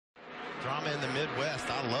Drama in the Midwest.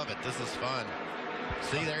 I love it. This is fun.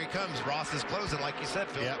 See, there he comes. Ross is closing, like you said,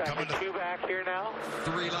 Phil. Yeah, coming to 2 back here now.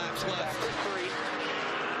 3 laps left. 3.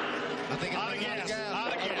 I think Out of gas.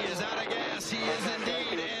 Out of gas. He is out of gas. He is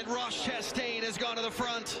indeed. And Ross Chastain has gone to the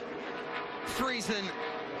front. Friesen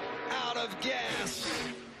out of gas.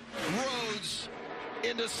 Rhodes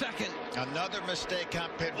into second. Another mistake on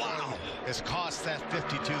pit road has cost that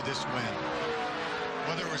 52 this win.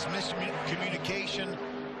 Whether it was miscommunication,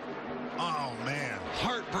 oh man.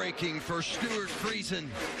 Heartbreaking for Stewart Friesen.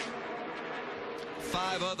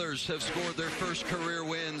 5 others have scored their first career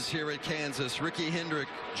wins here at Kansas. Ricky Hendrick,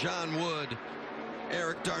 John Wood,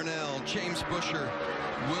 Eric Darnell, James Busher,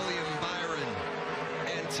 William Byron,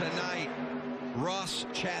 and tonight, Ross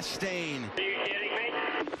Chastain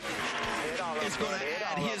is going to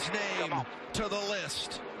add his name to the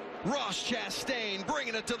list. Ross Chastain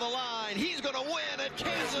bringing it to the line. He's going to win at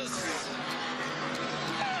Kansas.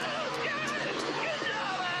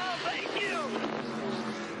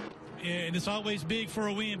 And it's always big for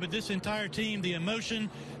a win, but this entire team, the emotion,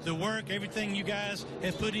 the work, everything you guys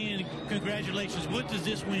have put in, congratulations. What does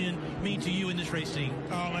this win mean to you in this race team?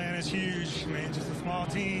 Oh, man, it's huge. Man, just a small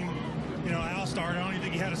team. You know, Al started. I don't even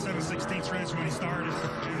think he had a 7/16 stretch when he started.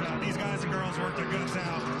 And these guys and girls worked their guts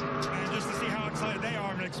out. And just to see how excited they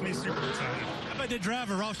are makes me super excited. How about the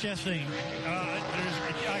driver, Ross Chastain?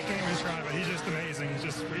 I can't even describe it. He's just amazing.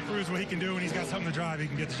 He proves what he can do. When he's got something to drive, he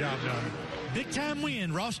can get the job done. Big-time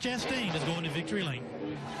win. Ross Chastain is going to victory lane.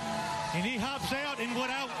 And he hops out in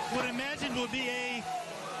what I would imagine would be a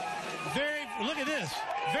very, look at this,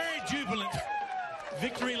 very jubilant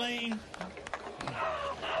victory lane.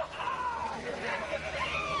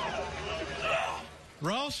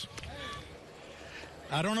 Ross,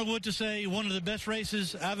 I don't know what to say. One of the best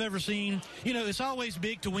races I've ever seen. You know, it's always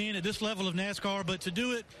big to win at this level of NASCAR, but to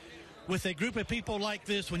do it with a group of people like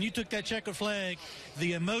this, when you took that checkered flag,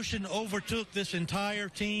 the emotion overtook this entire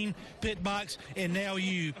team, pit box, and now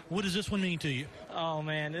you. What does this one mean to you? Oh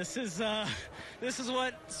man, this is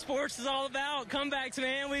what sports is all about. Comebacks,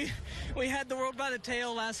 man. We had the world by the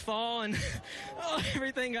tail last fall, and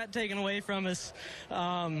everything got taken away from us.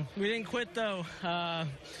 We didn't quit though.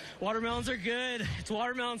 Watermelons are good. It's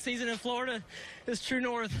watermelon season in Florida. It's true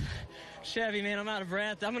north. Chevy, man, I'm out of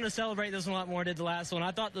breath. I'm going to celebrate this one a lot more than I did the last one.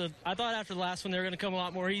 I thought after the last one they were going to come a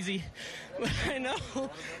lot more easy. But I know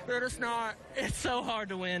they're just not. It's so hard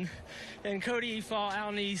to win. And Cody, Fall,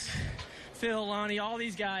 Al Neese, Phil, Lonnie, all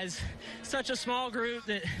these guys, such a small group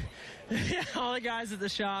that all the guys at the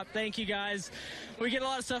shop, thank you guys. We get a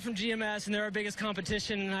lot of stuff from GMS, and they're our biggest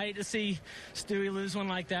competition, and I hate to see Stewie lose one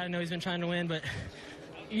like that. I know he's been trying to win, but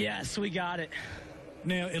yes, we got it.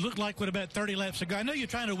 Now, it looked like with about 30 laps ago, I know you're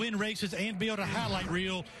trying to win races and build a highlight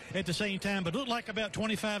reel at the same time, but it looked like about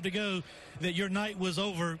 25 to go that your night was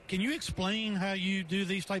over. Can you explain how you do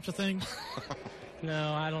these types of things?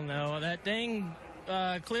 No, I don't know. That dang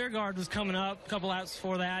clear guard was coming up a couple laps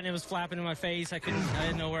before that, and it was flapping in my face. I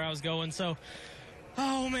didn't know where I was going. So,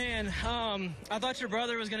 oh man, I thought your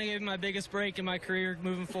brother was going to give me my biggest break in my career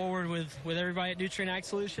moving forward with everybody at Nutrient Ag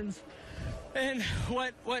Solutions. And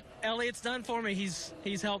what Elliot's done for me,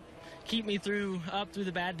 he's helped keep me through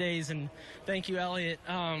the bad days, and thank you, Elliot.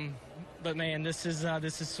 But man, this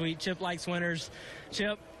is sweet. Chip likes winners.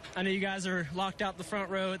 Chip, I know you guys are locked out the front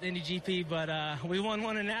row at the Indy GP, but we won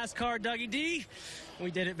one in NASCAR, Dougie D.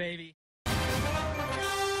 We did it, baby.